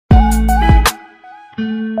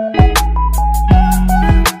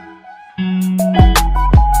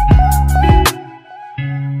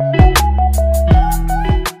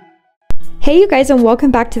Hey you guys, and welcome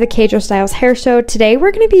back to the Kayjo Styles Hair Show. Today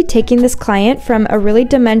we're going to be taking this client from a really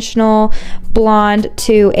dimensional blonde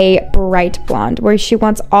to a bright blonde, where she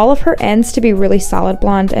wants all of her ends to be really solid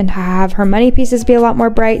blonde and have her money pieces be a lot more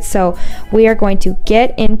bright. So we are going to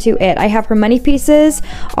get into it. I have her money pieces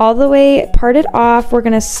all the way parted off. We're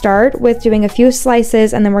going to start with doing a few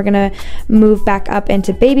slices, and then we're going to move back up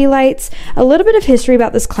into baby lights. A little bit of history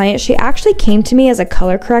about this client. She actually came to me as a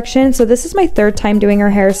color correction. So this is my third time doing her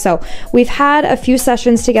hair. So we've had a few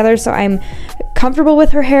sessions together, so I'm comfortable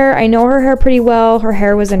with her hair. I know her hair pretty well. Her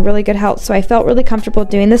hair was in really good health, so I felt really comfortable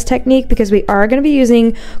doing this technique because we are going to be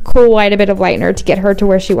using Cool White, a bit of lightener, to get her to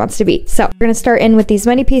where she wants to be. So we're going to start in with these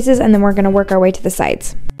money pieces, and then we're going to work our way to the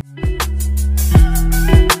sides.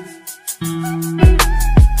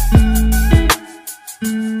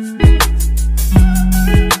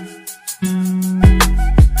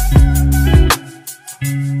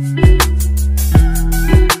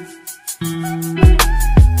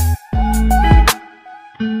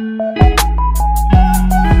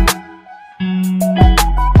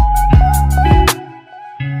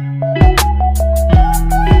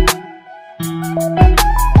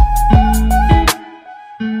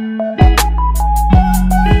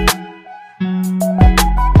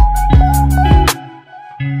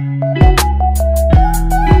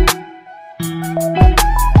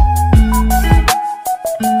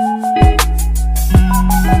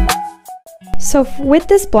 So with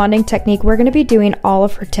this blonding technique, we're going to be doing all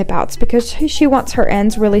of her tip outs because she wants her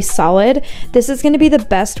ends really solid. This is going to be the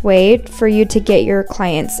best way for you to get your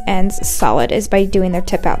clients' ends solid, is by doing their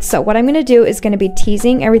tip outs. So what I'm going to do is going to be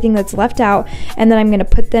teasing everything that's left out, and then I'm going to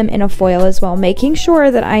put them in a foil as well, making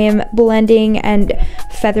sure that I am blending and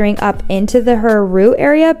feathering up into her root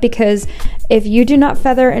area, because if you do not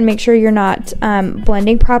feather and make sure you're not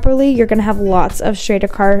blending properly, you're going to have lots of straight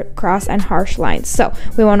across and harsh lines. So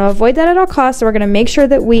we want to avoid that at all costs. So we're going to make sure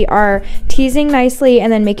that we are teasing nicely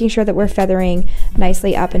and then making sure that we're feathering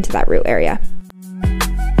nicely up into that root area.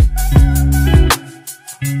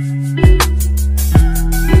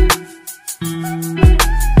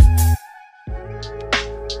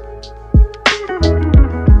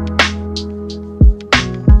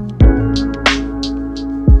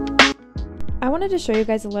 I wanted to show you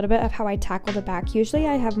guys a little bit of how I tackle the back. Usually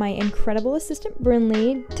I have my incredible assistant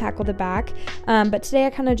Brinley tackle the back, but today I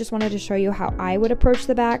kind of just wanted to show you how I would approach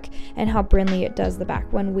the back and how Brinley does the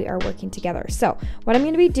back when we are working together. So what I'm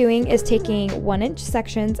going to be doing is taking 1-inch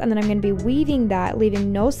sections, and then I'm going to be weaving that,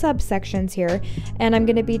 leaving no subsections here, and I'm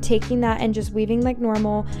going to be taking that and just weaving like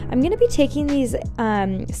normal. I'm going to be taking these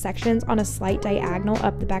sections on a slight diagonal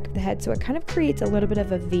up the back of the head, so it kind of creates a little bit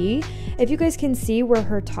of a V. If you guys can see where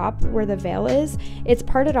her top, where the veil is, it's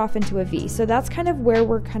parted off into a V. So that's kind of where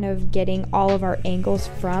we're kind of getting all of our angles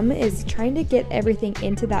from, is trying to get everything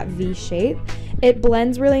into that V shape. It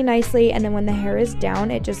blends really nicely, and then when the hair is down,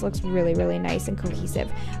 it just looks really, really nice and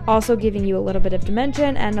cohesive. Also giving you a little bit of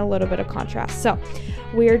dimension and a little bit of contrast. So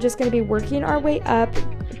we're just going to be working our way up,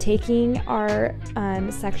 taking our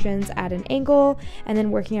sections at an angle, and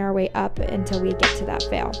then working our way up until we get to that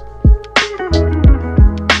veil.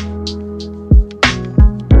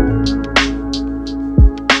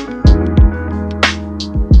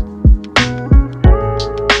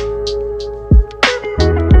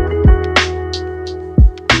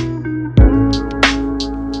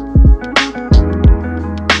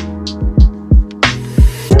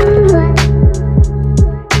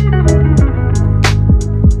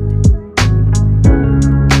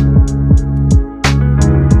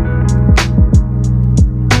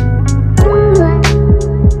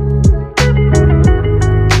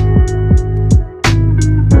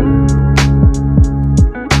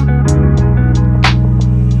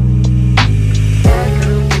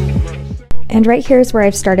 And right here is where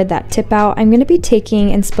I've started that tip out. I'm going to be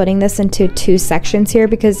taking and splitting this into 2 sections here,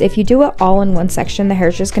 because if you do it all in one section, the hair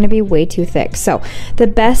is just going to be way too thick. So the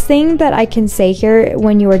best thing that I can say here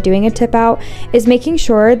when you are doing a tip out is making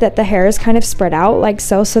sure that the hair is kind of spread out like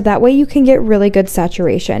so that way you can get really good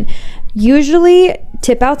saturation. Usually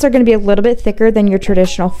tip outs are going to be a little bit thicker than your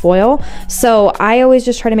traditional foil, so I always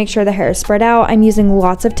just try to make sure the hair is spread out. I'm using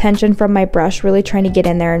lots of tension from my brush, really trying to get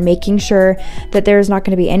in there and making sure that there's not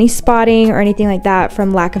going to be any spotting or anything like that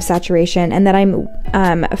from lack of saturation, and that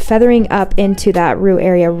I'm feathering up into that root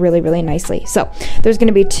area really, really nicely. So there's going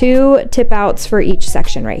to be 2 tip outs for each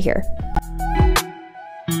section right here.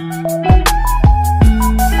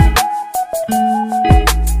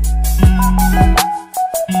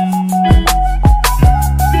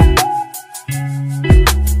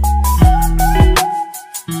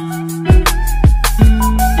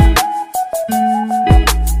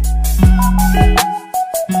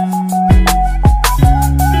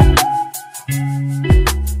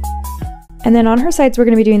 And then on her sides, we're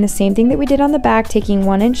going to be doing the same thing that we did on the back, taking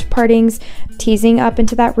 1-inch partings, teasing up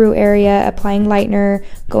into that root area, applying lightener,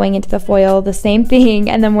 going into the foil, the same thing.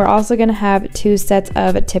 And then we're also going to have 2 sets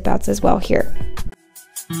of tip outs as well here.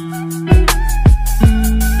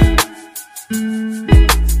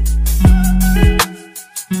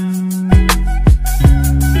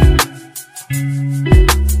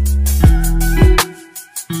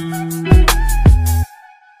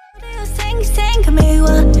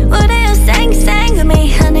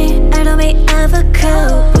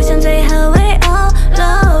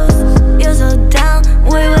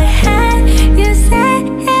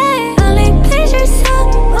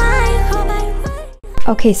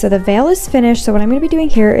 Okay, so the veil is finished, so what I'm going to be doing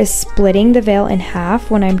here is splitting the veil in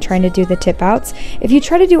half when I'm trying to do the tip outs. If you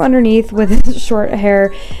try to do underneath with short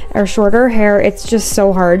hair or shorter hair, it's just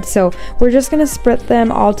so hard. So we're just going to split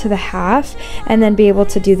them all to the half and then be able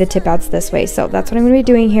to do the tip outs this way. So that's what I'm going to be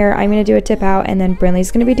doing here. I'm going to do a tip out and then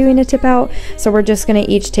Brinley's going to be doing a tip out. So we're just going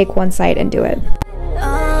to each take one side and do it.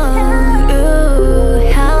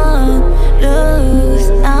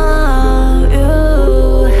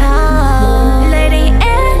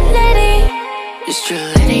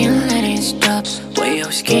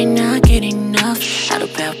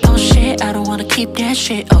 Keep that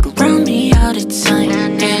shit all around me all the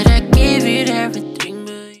time. Did I give it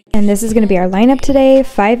everything? And this is going to be our lineup today: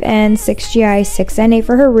 5N, 6GI, 6NA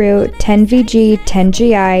for her root, 10VG,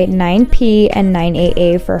 10GI, 9P, and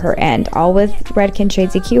 9AA for her end, all with Redken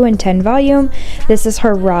Shades EQ and 10 volume. This is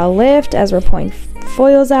her raw lift as we're pulling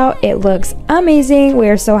foils out. It looks amazing. We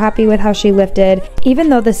are so happy with how she lifted. Even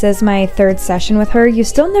though this is my 3rd session with her, you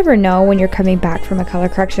still never know when you're coming back from a color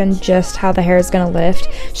correction just how the hair is going to lift.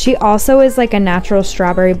 She also is like a natural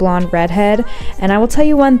strawberry blonde redhead, and I will tell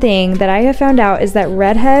you one thing that I have found out is that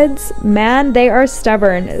redheads, man, they are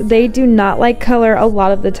stubborn. They do not like color a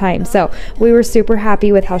lot of the time. So we were super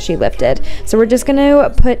happy with how she lifted. So we're just going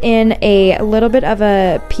to put in a little bit of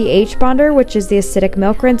a pH bonder, which is the Acidic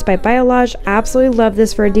Milk Rinse by Biolage. Absolutely love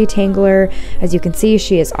this for a detangler. As you can see,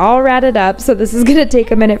 she is all ratted up, so this is going to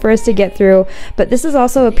take a minute for us to get through, but this is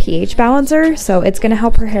also a pH balancer, so it's going to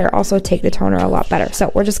help her hair also take the toner a lot better.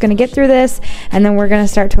 So we're just going to get through this, and then we're going to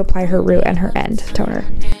start to apply her root and her end toner.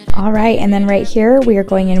 All right, and then right here we are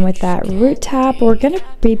going in with that root tap. We're going to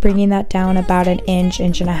be bringing that down about an inch,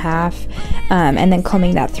 inch and a half, and then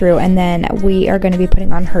combing that through, and then we are going to be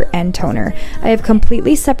putting on her end toner. I have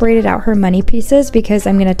completely separated out her money pieces because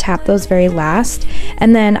I'm going to tap those very last,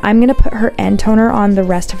 and then I'm going to put her end toner on the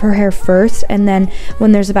rest of her hair first, and then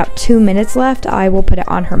when there's about 2 minutes left, I will put it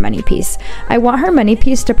on her money piece. I want her money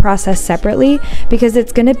piece to process separately because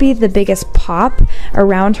it's going to be the biggest pop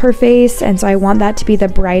around her face, and so I want that to be the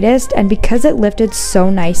brightest. And because it lifted so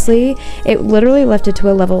nicely, it literally lifted to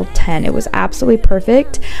a level 10. It was absolutely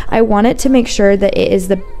perfect. I wanted to make sure that it is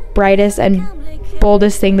the brightest and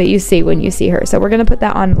boldest thing that you see when you see her. So we're going to put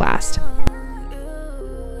that on last.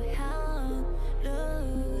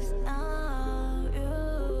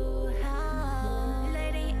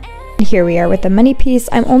 Here we are with the money piece.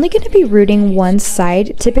 I'm only going to be rooting one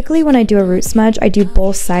side. Typically when I do a root smudge, I do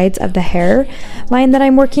both sides of the hair line that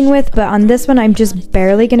I'm working with, but on this one I'm just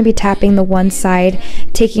barely going to be tapping the one side,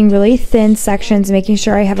 taking really thin sections, making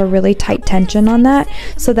sure I have a really tight tension on that,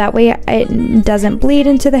 so that way it doesn't bleed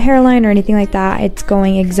into the hairline or anything like that. It's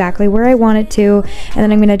going exactly where I want it to, and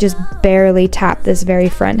then I'm going to just barely tap this very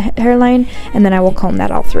front hairline, and then I will comb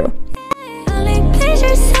that all through.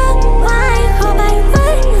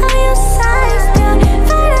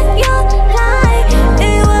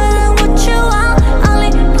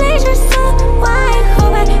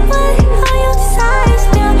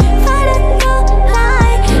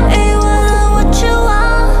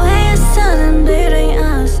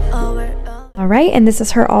 Alright, and this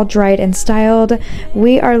is her all dried and styled.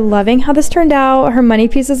 We are loving how this turned out. Her money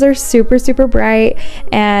pieces are super, super bright,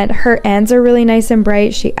 and her ends are really nice and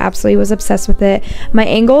bright. She absolutely was obsessed with it. My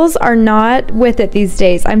angles are not with it these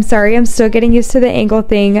days. I'm sorry, I'm still getting used to the angle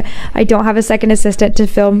thing. I don't have a second assistant to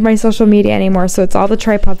film my social media anymore, so it's all the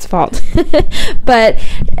tripod's fault. But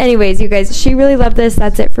anyways, you guys, she really loved this.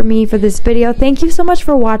 That's it for me for this video. Thank you so much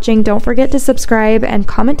for watching. Don't forget to subscribe and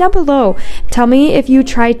comment down below. Tell me if you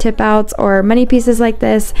tried tip outs or money pieces like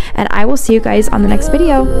this, and I will see you guys on the next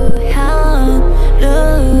video.